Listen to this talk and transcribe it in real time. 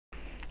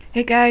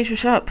Hey guys,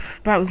 what's up?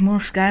 Back with more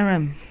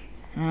Skyrim.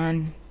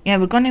 And yeah,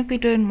 we're going to be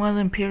doing more of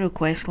the Imperial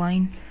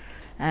questline.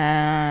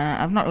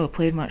 I've not really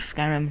played much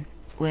Skyrim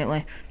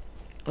lately.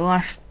 The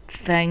last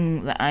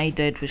thing that I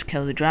did was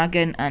kill the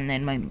dragon and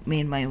then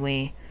made my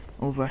way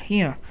over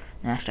here.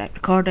 And I started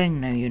recording,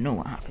 now you know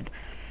what happened.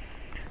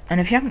 And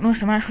if you haven't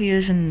noticed, I'm actually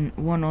using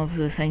one of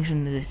the things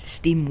in the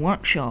Steam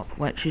Workshop,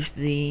 which is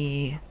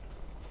the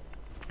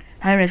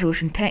high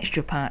resolution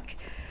texture pack.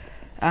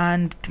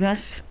 And to be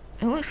honest,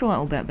 it looks a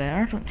little bit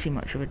better. I don't see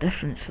much of a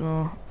difference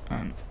though.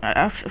 And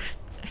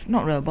it's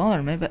not really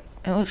bothering me, but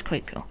it looks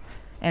quite cool.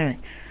 Anyway,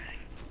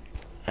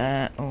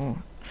 oh,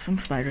 some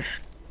spiders.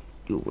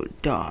 You will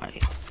die.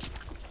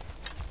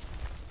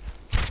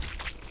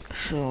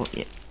 So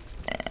yeah,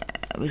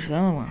 where's the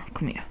other one?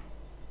 Come here.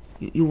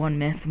 You want to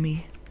mess with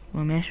me?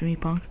 Want to mess with me,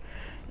 punk?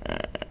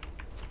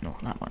 No,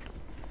 that one.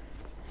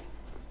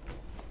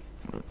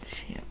 Let's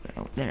see.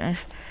 Oh, there it is.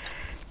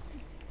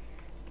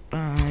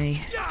 Bye.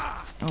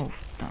 Oh,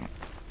 damn it.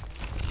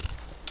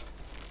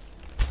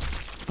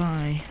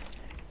 Bye.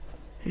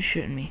 Who's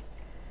shooting me?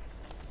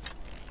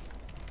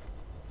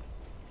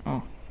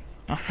 Oh,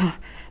 I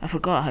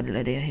forgot I had an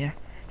idea here.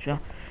 So,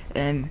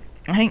 I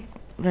think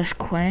this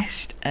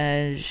quest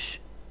is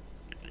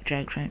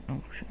drag train.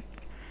 Oh shit.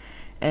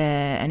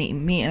 I need to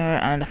meet her,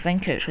 and I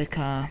think it's like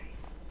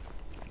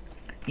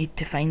need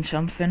to find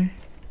something,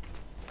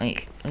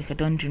 like a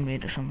dungeon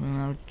raid or something.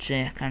 I would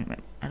say. I can't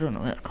remember. I don't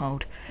know what it's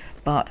called,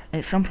 but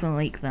it's something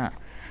like that.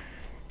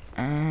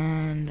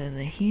 And are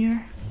they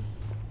here?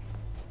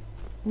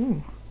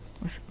 Ooh,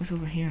 what's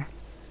over here?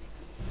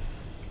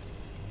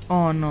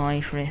 Oh no,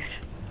 ice race.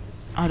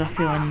 I had a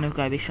feeling there's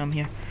gotta be some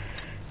here.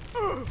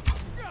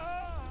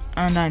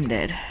 And I'm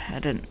dead. I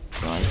didn't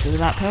realise they were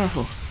that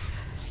powerful.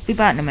 Be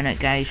back in a minute,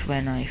 guys,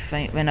 when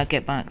I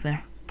get back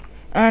there.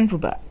 And we're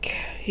back.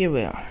 Here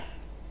we are.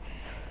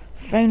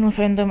 Finally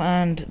found them,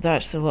 and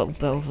that's the little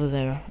bit over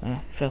there.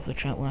 Fell for the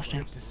trap last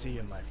time. Good to see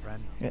you, my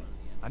friend. Yep.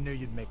 I knew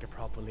you'd make a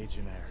proper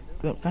legionnaire.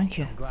 Well, thank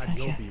you. I'm glad Thank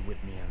you'll you. be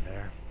with me in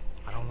there.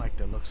 I don't like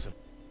the looks of.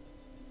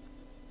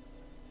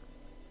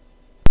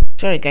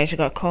 Sorry guys, I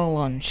got a call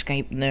on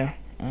Skype there.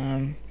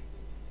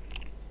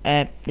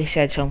 They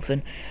said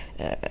something.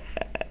 What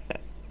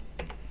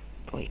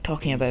are you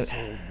talking about? These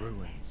old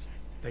ruins.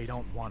 They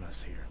don't want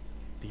us here.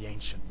 The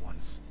ancient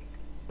ones.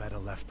 Better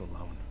left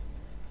alone.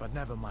 But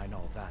never mind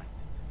all that.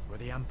 We're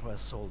the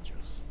Emperor's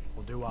soldiers.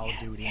 We'll do our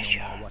duty no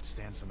matter what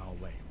stands in our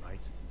way, right?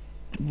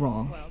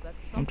 Wrong. Well,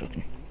 that's I'm something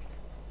joking. at least.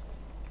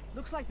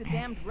 Looks like the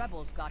damned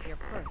rebels got here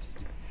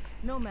first.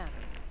 No matter.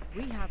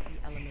 We have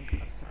the element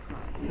of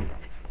surprise.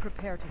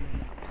 Prepare to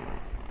move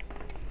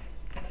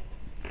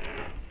out.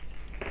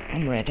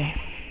 I'm ready.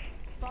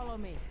 Follow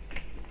me.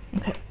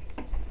 Okay.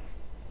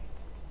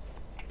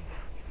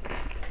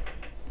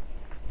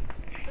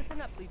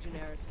 Listen up,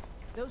 Legionnaires.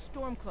 Those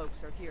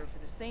Stormcloaks are here for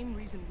the same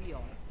reason we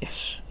are.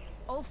 Yes.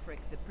 Ulfric,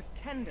 the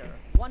Pretender,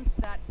 wants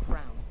that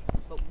crown,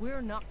 but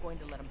we're not going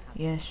to let him have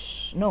it.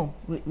 Yes. No,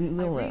 we will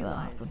let that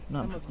realize happen.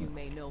 some of you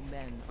may know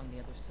men on the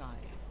other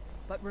side,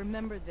 but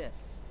remember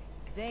this.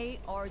 They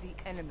are the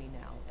enemy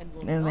now, and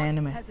will They're the not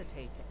enemy.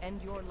 hesitate to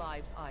end your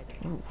lives either.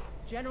 Ooh.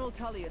 General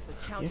Tullius is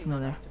counting me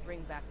on there. us to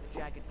bring back the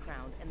Jagged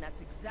Crown, and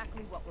that's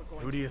exactly what we're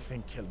going Who to do you do.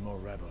 think killed more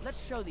rebels?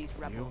 Let's show these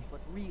rebels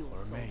what real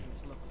or me?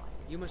 soldiers look like.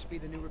 You must be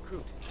the new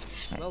recruit.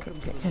 Right, Welcome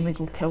to can we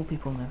go kill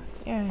people now?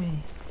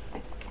 Yay.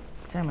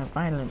 I'm a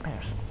violent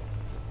person.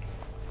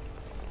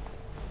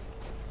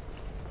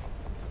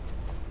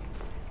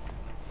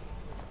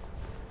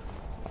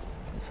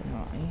 There's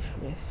not ice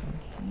race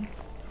in here.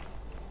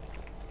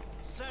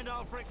 Send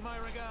Ulfric my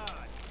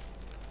regards.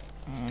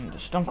 And the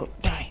stunk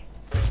die.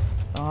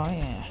 Oh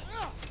yeah.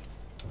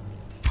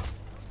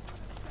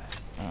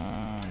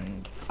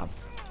 And a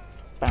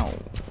bow.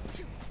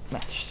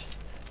 Missed.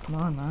 Come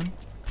on, man.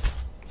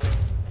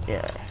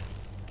 Yeah.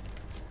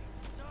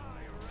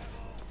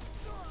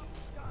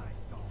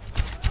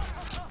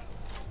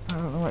 I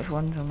don't know which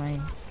ones are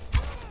mine.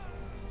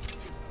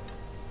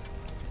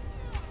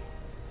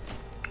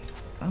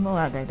 I know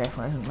that guy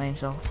definitely isn't mine,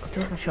 so I'll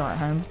take a shot at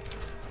him.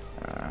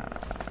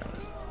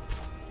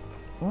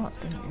 What?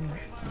 Didn't you?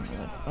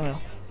 Oh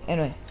well.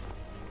 Anyway.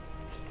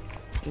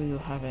 Do you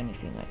have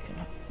anything that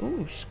can...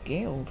 Ooh,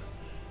 scaled.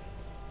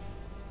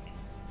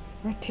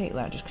 I take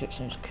that just because it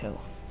sounds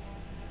cool.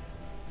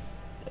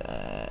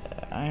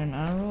 Iron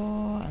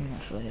arrow, and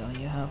that's really all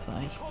you have that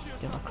I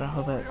give a crap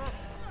about.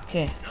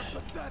 Okay.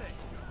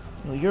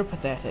 No, you're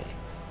pathetic.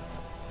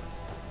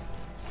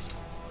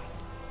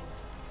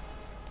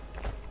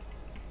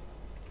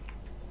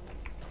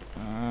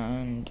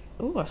 And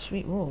ooh, a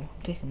sweet roll.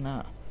 I'm taking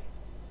that.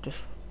 Just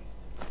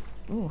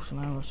ooh, some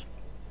arrows.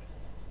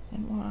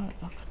 And what?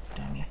 Oh,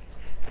 damn you.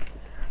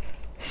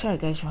 Sorry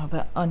guys, I'm a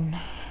bit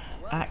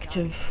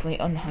unactive, like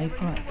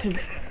unhyperactive.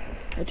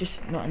 I'm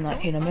just not in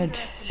that kind of mood.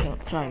 So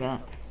sorry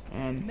about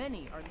that.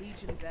 Many are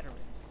Legion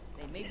veterans.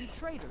 They may be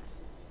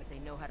traitors, but they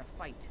know how to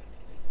fight.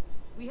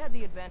 We had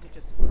the advantage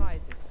of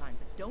surprise this time,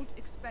 but don't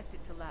expect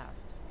it to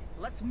last.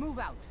 Let's move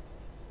out.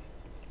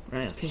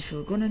 Right, okay, so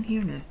we're going in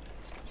here now.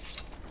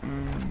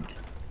 And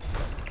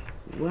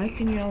Why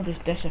can you all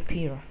just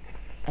disappear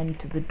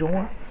into the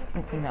door? I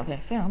don't think that'd be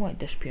fair. I want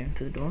to disappear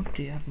into the door.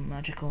 Do you have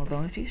magical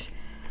abilities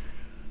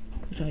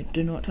that I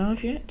do not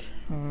have yet?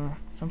 Or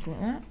something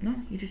like that? No?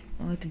 You just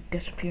allowed to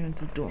disappear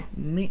into the door.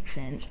 Makes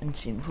sense and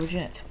seems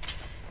legit.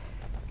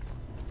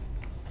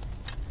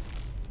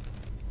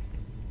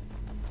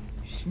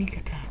 Sneak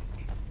attack.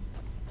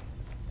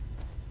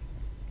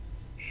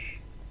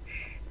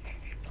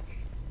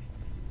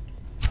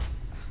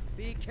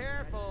 Be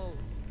careful!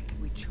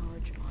 We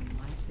charge on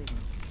my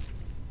signal.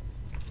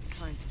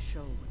 Trying to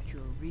show what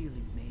you're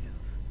really made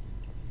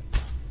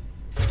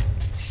of.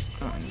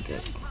 Oh, I'm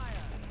dead.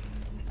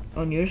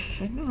 On your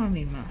signal? I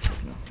mean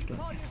massive. No, don't.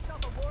 Call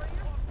yourself a warrior?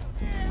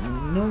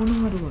 No,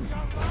 I don't.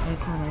 I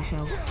call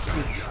myself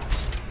priest.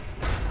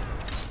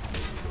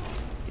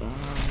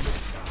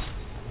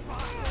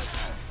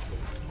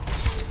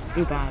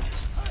 Too bad.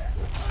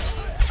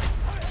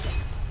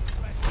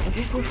 I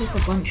just looks like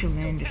a bunch of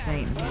men just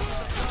fighting me.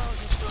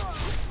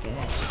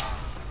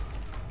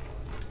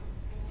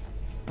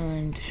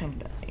 And some...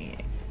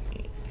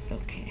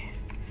 okay.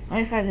 I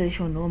like the fact that they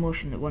show no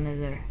emotion that one of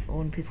their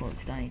own people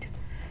has died.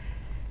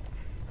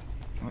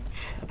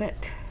 That's a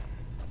bit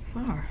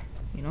far,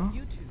 you know?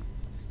 You two,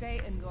 stay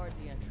and guard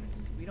the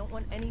entrance. We don't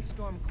want any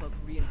Stormcloak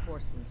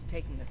reinforcements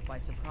taking us by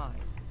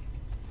surprise.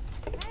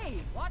 Hey,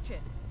 watch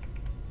it!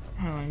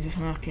 Hang on, just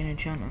an arcane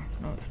enchanter.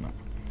 No, it's not.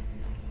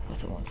 I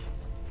thought it was.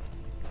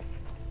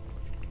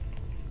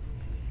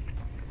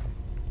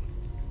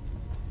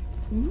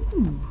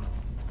 Ooh.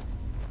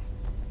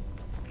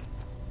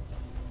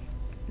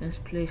 This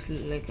place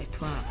looks like a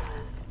trap.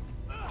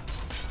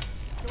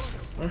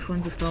 Which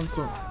one's the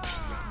Stormcloak?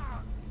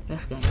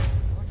 This guy.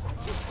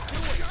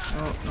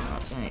 No, not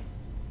that guy.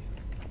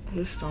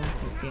 Who's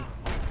Stormcloak here?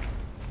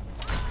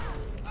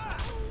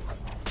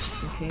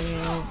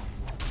 Imperial.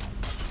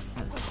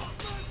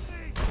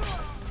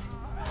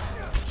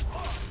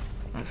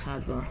 That's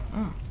hardware.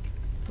 Ah,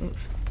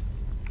 oops.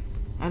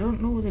 I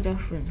don't know the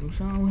difference. I'm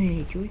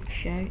sorry. Don't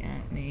shout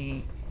at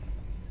me.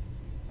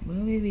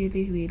 Really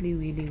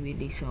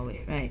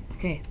sorry. Right,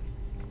 okay.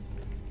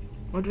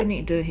 What do we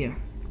need to do here?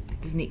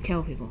 Does it need to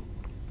kill people?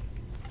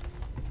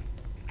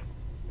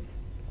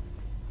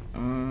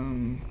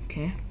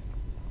 Okay.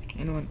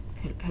 Anyone?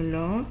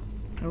 Hello?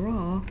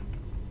 Hello?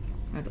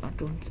 I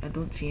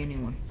don't see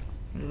anyone.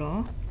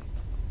 Hello?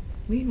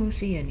 We don't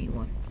see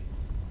anyone.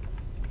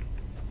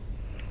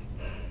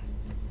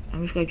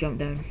 I'm just gonna jump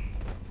down.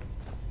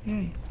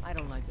 Yay. I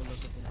don't like the look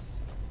of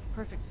this.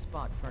 Perfect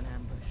spot for an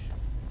ambush.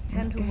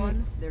 10 to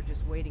 1, they're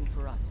just waiting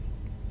for us.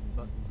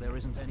 But there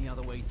isn't any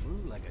other way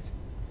through, Leggett.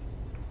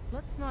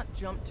 Let's not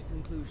jump to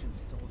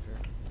conclusions, soldier.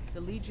 The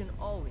Legion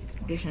always I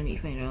wants. guess I need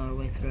to find another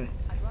way through.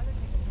 I'd rather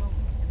take a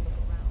moment and look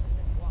around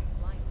than walk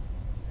blindly.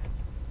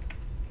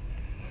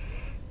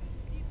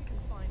 See if you can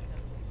find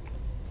another way.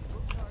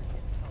 We'll charge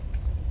in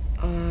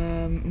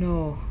help.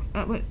 No.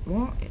 Wait,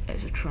 what?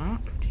 It's a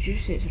trap? Did you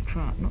say it's a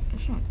trap? No,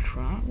 it's not a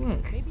trap.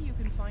 Look. Maybe you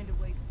can find a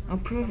way through. I'll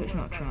prove it's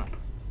not a somewhere trap.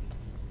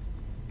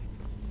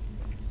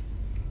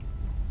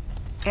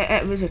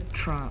 It was a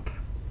trap.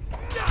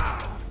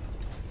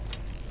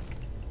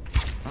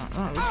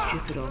 That was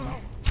stupid of me.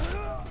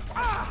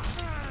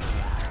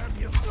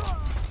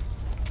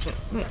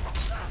 But,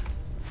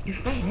 you're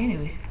fighting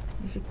anyway.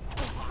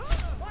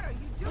 What are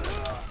you doing?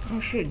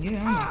 I'm shooting you,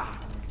 aren't I?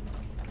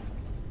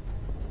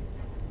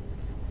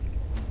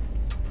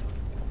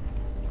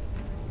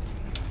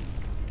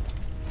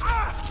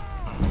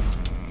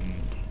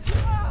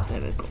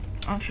 There we go.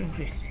 Action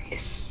increase.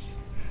 Yes.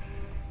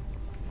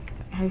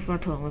 How far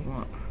till I level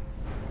up?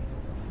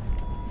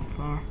 Not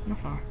far. Not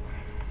far.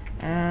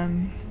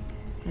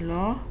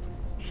 Hello?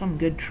 Some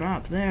good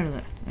trap there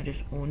that I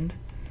just owned.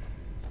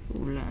 Oh,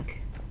 lag.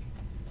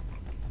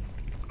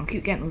 I'll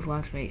keep getting those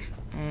lag spikes.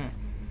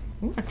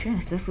 Oh, a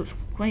chest. This looks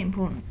quite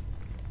important.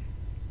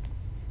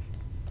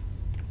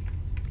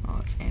 Oh,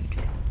 it's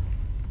empty.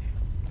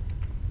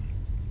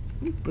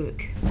 Ooh,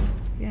 book.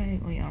 Yeah,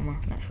 light armor.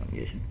 That's what I'm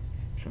using.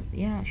 So,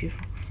 yeah, that's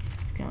useful.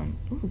 Skeleton.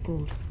 Ooh,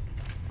 gold.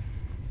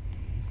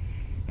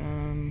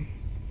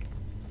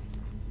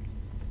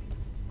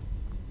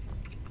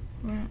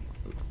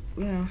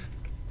 Where else?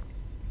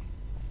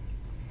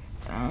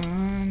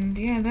 And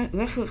yeah,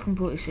 this looks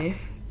completely safe.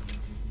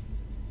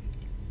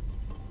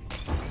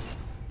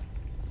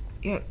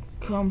 Yep,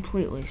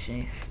 completely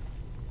safe.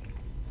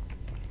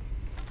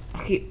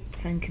 I keep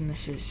thinking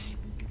this is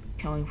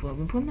killing floor. I've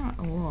been playing that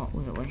a lot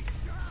lately.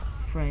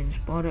 Friends,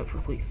 bought it for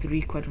like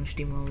 £3 on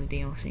Steam all the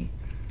DLC.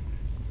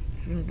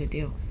 It's a really good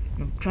deal.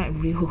 And I'm trying to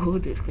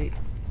reload, it's quite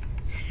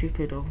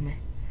stupid of me.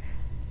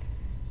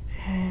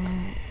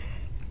 Hang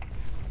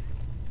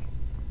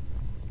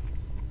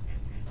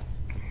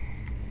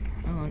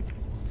on.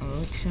 Oh,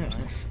 let's search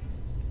this.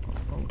 Oh,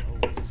 gold. Oh,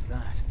 what is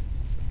that?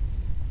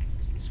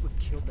 Is this what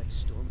killed that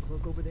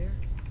Stormcloak over there?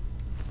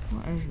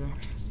 What is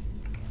this?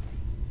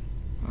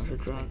 That's a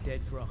It's been drag.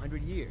 dead for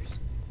 100 years.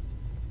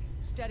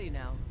 Steady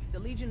now. The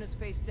Legion has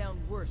faced down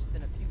worse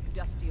than a few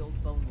dusty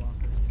old bone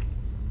walkers.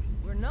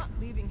 We're not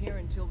leaving here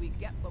until we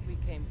get what we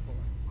came for.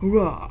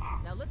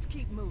 Hurrah! Now let's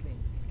keep moving.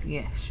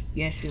 Yes,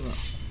 yes we will.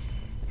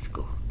 Let's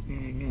go. I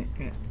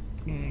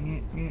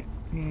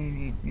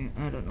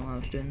don't know why I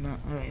was doing that.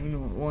 I don't even know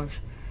what it was.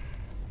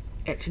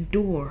 It's a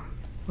door.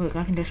 Look,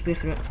 I can disappear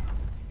through it.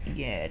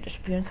 Yeah,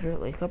 disappear through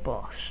it like a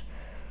boss.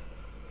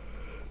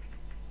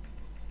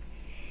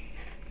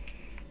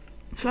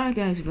 Sorry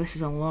guys if this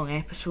is a long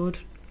episode.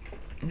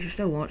 If you're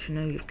still watching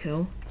now, you're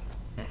cool.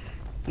 If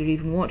you're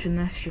even watching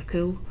this, you're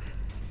cool.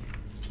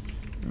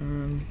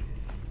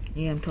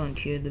 Yeah, I'm talking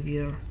to you, the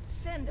viewer.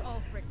 Send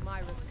Ulfric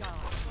my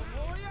regards.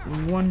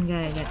 One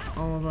guy against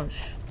all of us.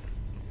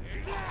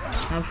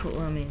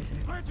 Absolutely amazing.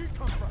 Where'd you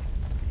come from?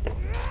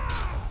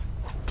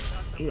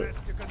 Yeah.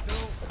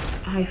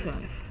 High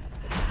five.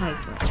 High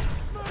five.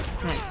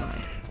 High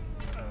five.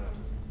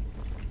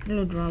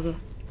 Hello, Draga.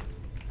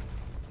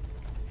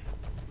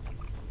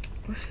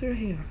 What's through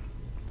here?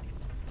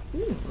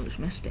 Ooh, it looks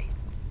misty.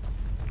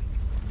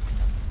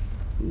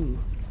 Ooh.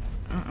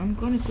 I'm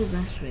gonna go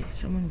this way.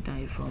 Someone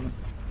died from it.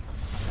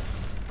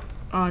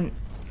 Oh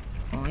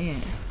yeah.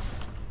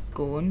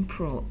 Going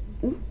pro.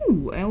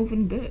 Ooh,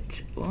 elven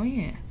boots. Oh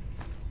yeah.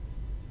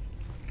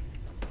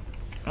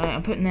 Right,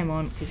 I'm putting them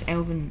on because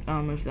elven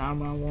armor's the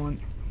armor I want.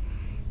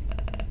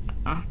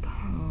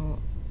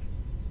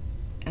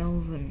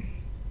 Elven.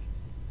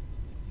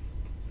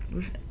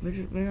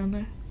 Where are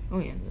there? Oh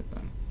yeah,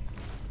 there.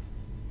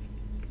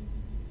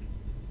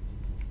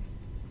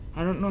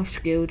 I don't know if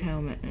scaled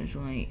helmet is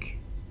like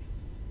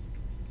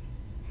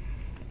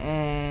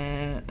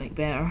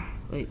better,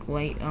 like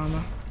light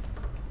armor.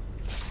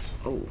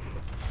 Oh.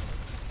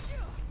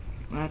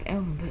 I have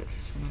elven boots,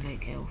 and I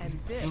like elven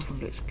boots.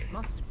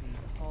 Must be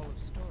the Hall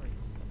of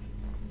Stories.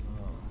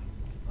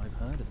 Oh, I've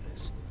heard of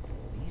this.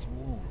 These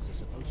walls are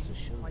supposed to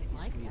show the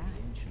history of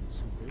the ancients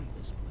who built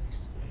this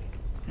place.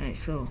 Right,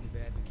 so. Too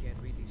bad we can't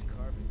read these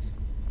carvings.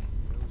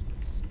 Who knows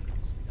what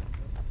secrets we don't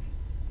know?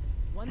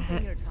 One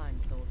thing at a time,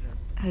 soldier.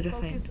 How do I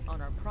Focus find?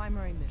 on our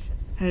primary mission.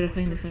 How do I We're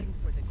find this out? searching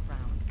for the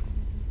crown.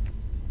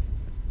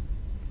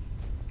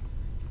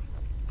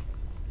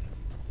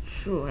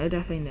 So, how do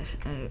I find this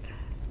out?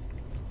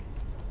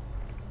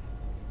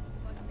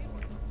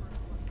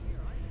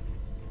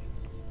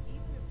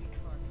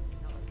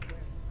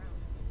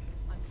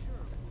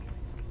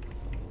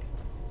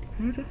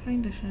 How do I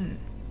find this out?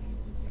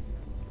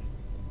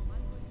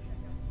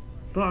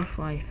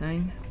 Butterfly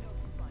thing.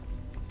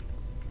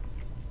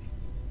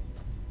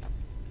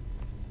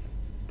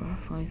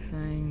 Butterfly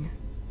thing.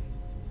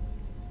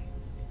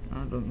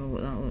 I don't know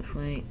what that looks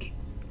like.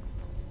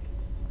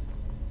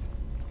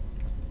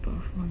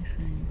 Butterfly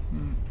thing.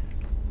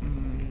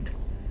 And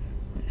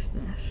what's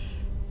this?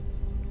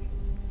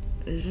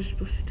 Is this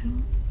supposed to tell?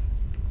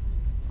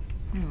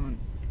 Hang on.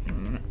 Wait a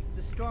minute.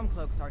 The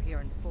Stormcloaks are here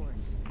in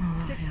force.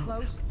 Oh, Stick help.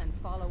 close and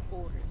follow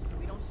orders so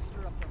we don't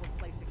stir up the whole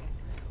place again.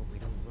 Hope we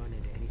don't run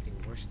into anything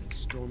worse than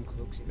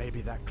Stormcloaks.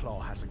 Maybe that claw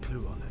has a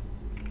clue on it.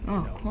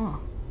 Oh, No. claw.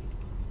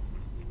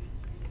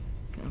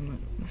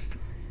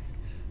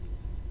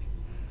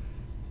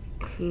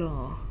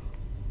 Claw.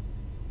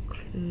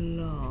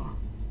 Claw.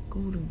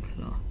 Golden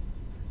claw.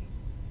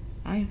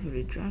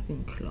 Ivory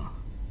dragon claw.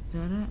 Is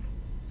that it?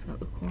 Is that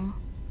the claw?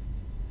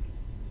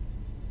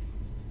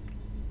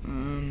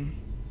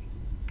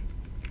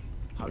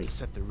 How to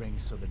set the ring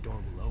so the door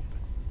will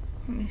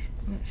open.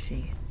 Let's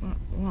see.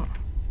 What?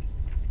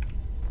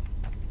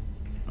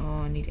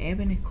 Oh, I need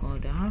ebony claw.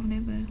 Do I have an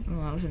ebony?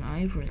 Oh, that was an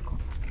ivory claw.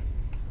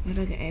 Where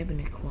did I get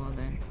ebony claw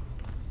then?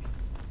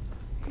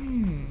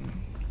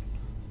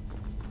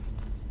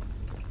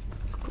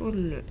 Let's go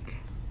look.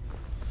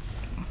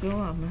 I feel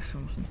like I've missed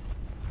something.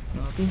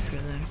 No, I've been through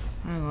there.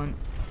 Hang on.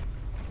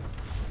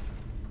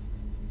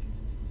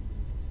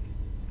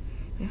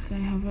 If I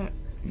have it.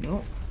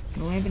 Nope.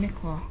 No ebony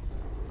claw.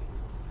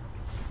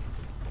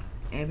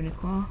 Ebony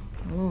claw.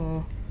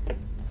 Hello.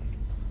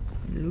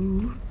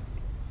 Hello.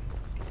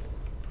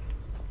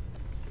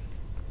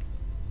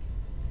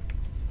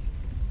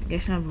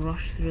 Guess I've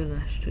rushed through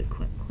this too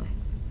quickly.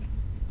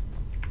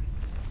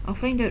 I'll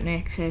find out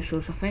next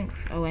episode, so I think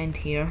I'll end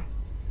here.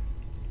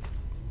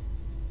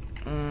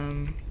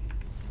 Oh,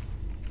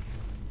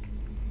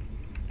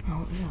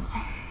 what was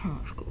that? Oh,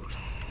 that's gold.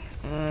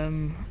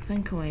 I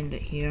think I'll end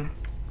it here.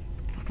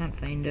 I can't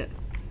find it.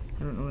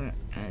 I don't know where it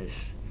is.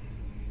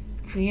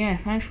 So yeah,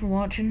 thanks for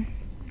watching.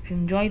 If you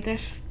enjoyed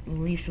this,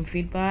 leave some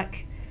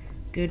feedback.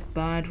 Good,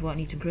 bad, what I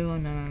need to improve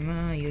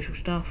on, usual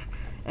stuff.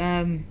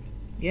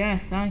 Yeah,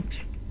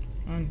 thanks.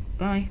 And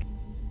bye.